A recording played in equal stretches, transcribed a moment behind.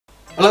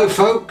Hello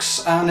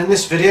folks, and in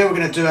this video we're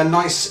going to do a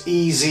nice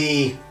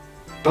easy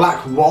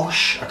black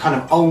wash, a kind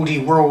of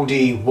oldie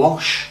worldy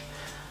wash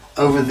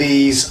over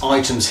these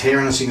items here,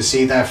 and as you can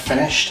see they're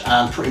finished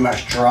and pretty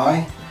much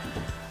dry.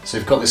 So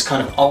we've got this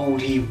kind of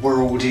oldie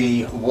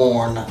worldy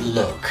worn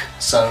look.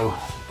 So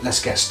let's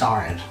get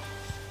started.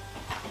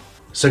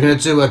 So I'm going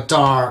to do a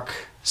dark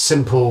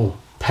simple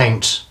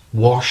paint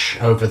wash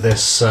over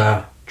this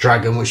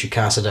dragon which we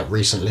casted up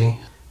recently.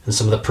 In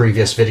some of the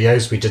previous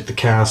videos we did the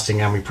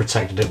casting and we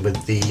protected it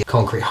with the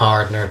concrete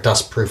hardener,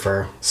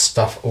 dustproofer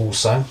stuff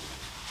also.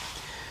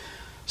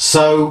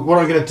 So what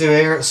I'm going to do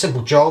here, a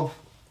simple job,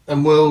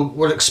 and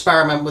we'll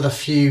experiment with a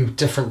few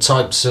different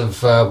types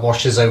of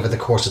washes over the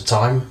course of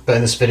time. But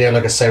in this video,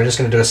 like I say, we're just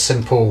going to do a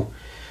simple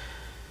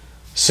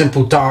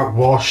dark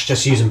wash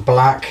just using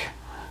black.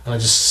 And I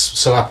just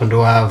so happen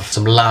to have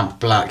some lamp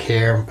black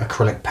here,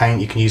 acrylic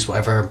paint. You can use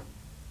whatever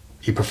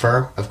you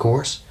prefer, of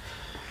course.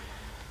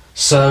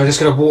 So I'm just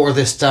going to water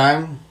this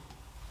down,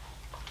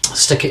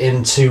 stick it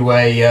into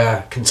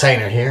a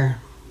container here,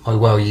 my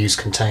well-used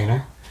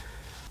container.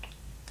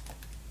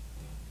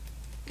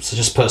 So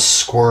just put a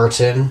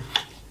squirt in,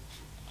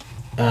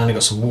 and I've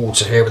got some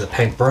water here with a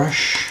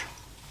paintbrush,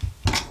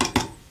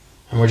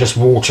 and we'll just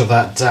water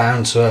that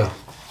down to a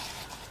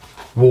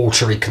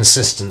watery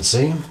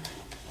consistency.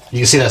 You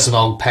can see there's some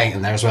old paint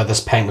in there as well.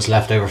 This paint was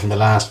left over from the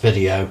last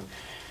video,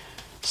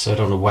 so I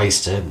don't want to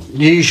waste it.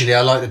 Usually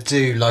I like to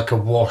do like a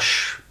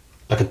wash,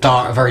 like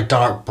a very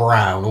dark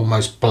brown,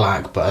 almost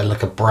black, but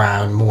like a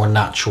brown, more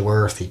natural,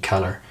 earthy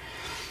colour,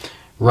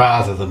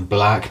 rather than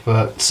black.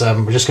 But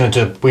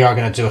we are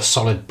going to do a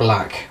solid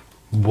black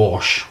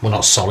wash. Well,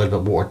 not solid,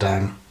 but watered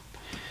down.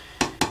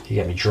 You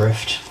get me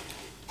drift.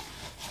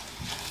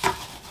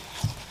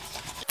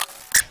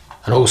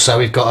 And also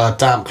we've got a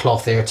damp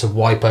cloth here to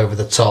wipe over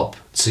the top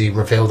to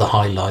reveal the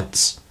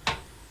highlights.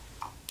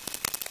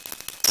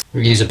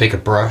 We use a bigger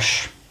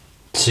brush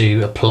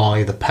to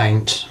apply the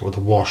paint or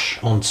the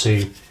wash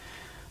onto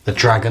the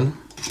dragon.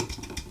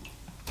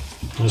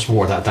 I'll just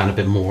water that down a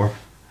bit more.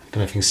 I don't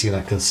know if you can see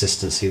that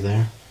consistency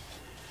there.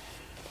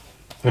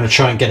 I'm going to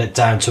try and get it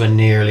down to a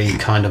nearly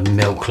kind of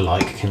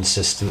milk-like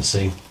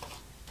consistency.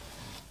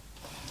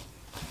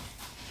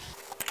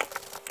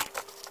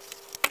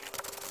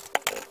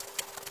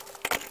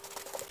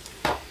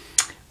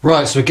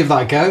 Right, so we give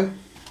that a go.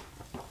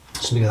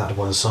 Just move that to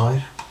one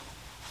side.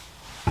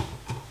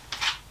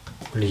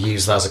 Really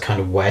use that as a kind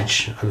of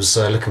wedge. I was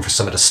looking for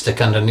something to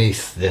stick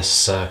underneath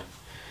this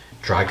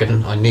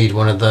dragon. I need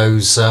one of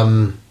those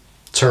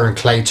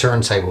clay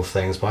turntable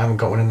things, but I haven't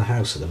got one in the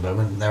house at the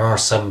moment. There are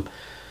some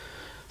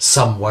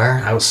somewhere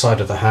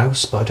outside of the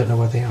house, but I don't know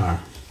where they are.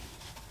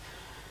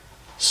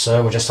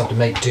 So we'll just have to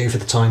make do for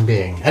the time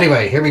being.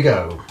 Anyway, here we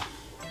go.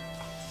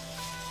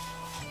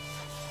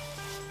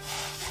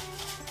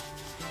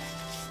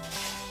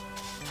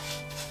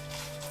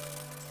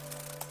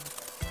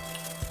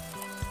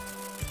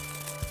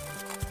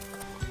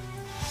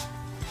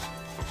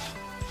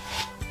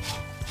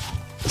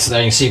 So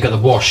there you can see you've got the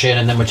wash in,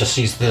 and then we'll just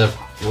use the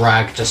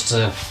rag just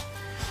to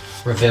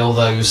reveal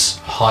those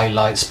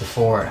highlights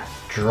before it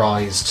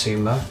dries too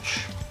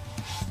much.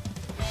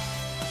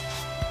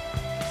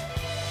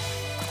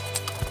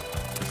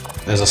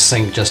 There's a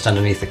sink just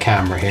underneath the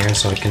camera here,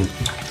 so I can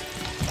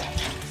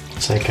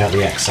take out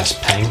the excess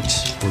paint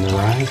from the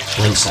rag,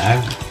 rinse it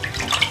out.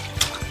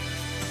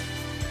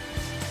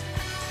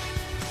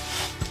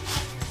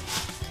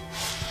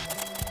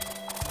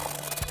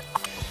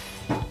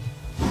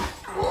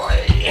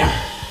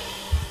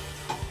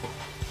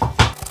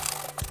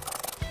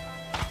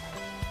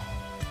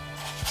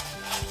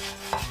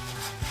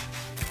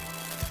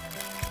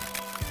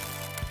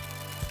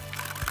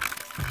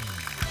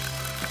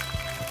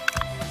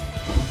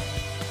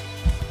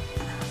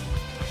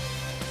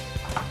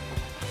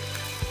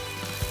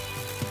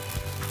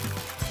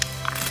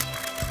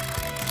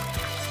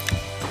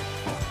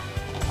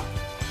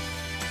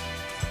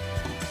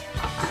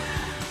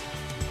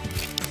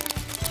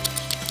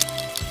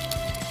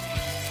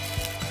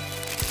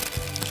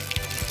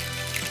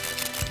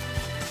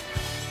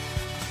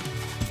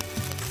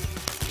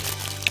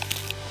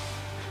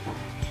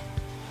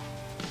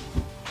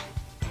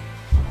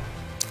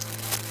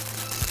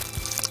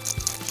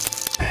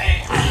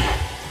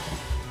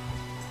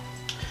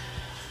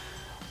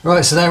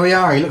 Right, so there we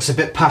are. He looks a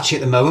bit patchy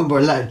at the moment, but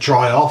we'll let it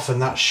dry off,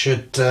 and that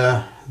should,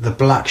 the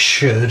black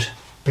should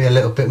be a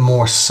little bit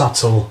more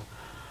subtle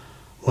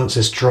once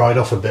it's dried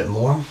off a bit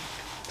more.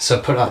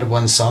 So put that to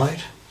one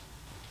side.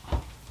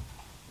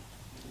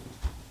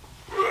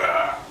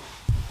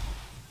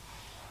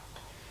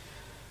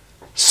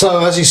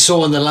 So as you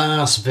saw in the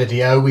last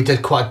video, we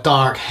did quite a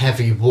dark,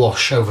 heavy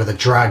wash over the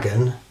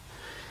dragon.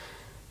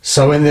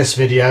 So in this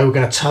video we're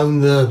going to tone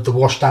the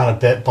wash down a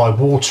bit by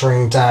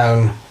watering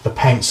down the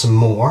paint some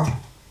more.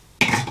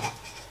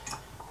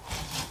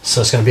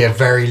 So it's going to be a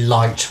very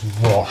light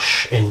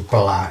wash in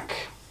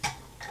black.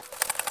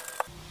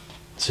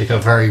 So you've got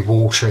a very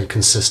watery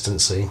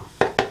consistency.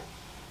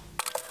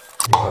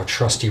 You've got a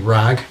trusty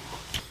rag.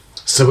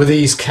 So with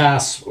these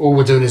casts, all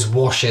we're doing is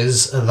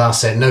washes, and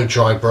that's it. No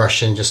dry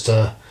brushing, just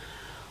a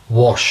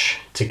wash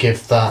to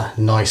give that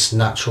nice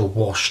natural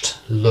washed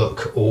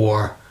look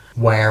or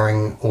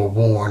wearing or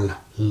worn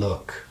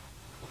look.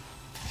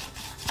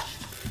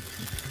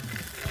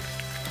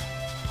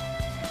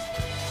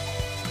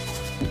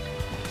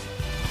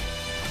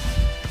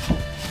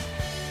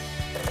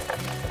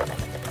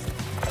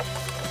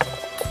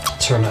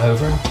 Turn it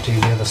over, do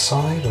the other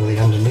side or the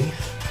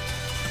underneath.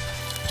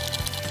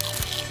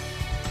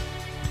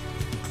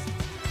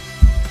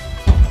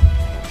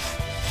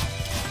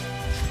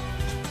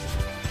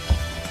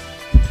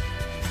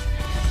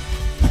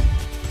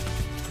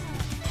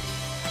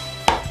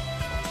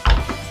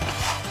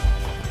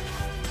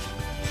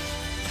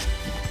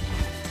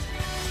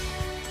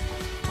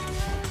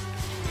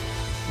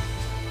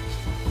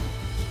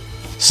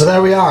 So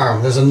there we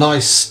are, there's a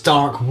nice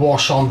dark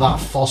wash on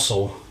that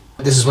fossil.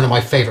 This is one of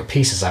my favourite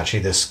pieces actually,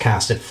 this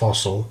casted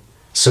fossil.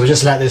 So we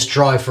just let this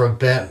dry for a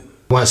bit.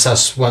 Once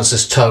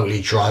it's totally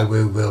dry,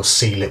 we will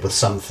seal it with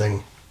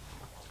something.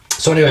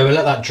 So anyway, we'll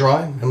let that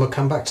dry and we'll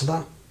come back to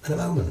that in a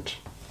moment.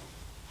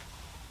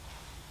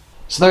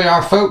 So there we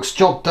are folks,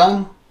 job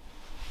done.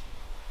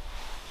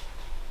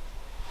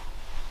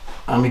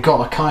 And we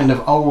got a kind of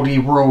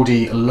oldie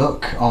worldy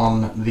look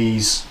on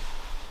these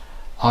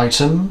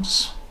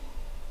items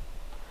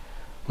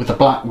with the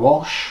black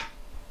wash.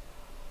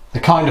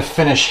 The kind of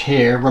finish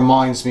here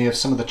reminds me of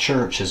some of the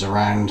churches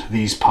around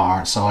these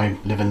parts. I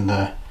live in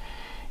the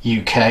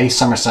UK,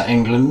 Somerset,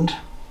 England,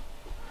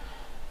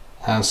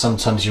 and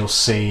sometimes you'll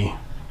see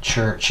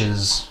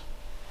churches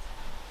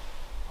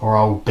or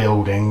old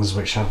buildings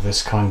which have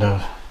this kind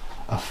of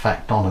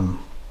effect on them.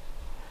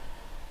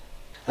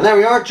 And there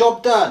we are,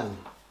 job done.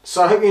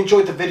 So I hope you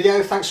enjoyed the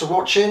video, thanks for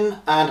watching,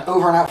 and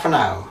over and out for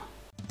now.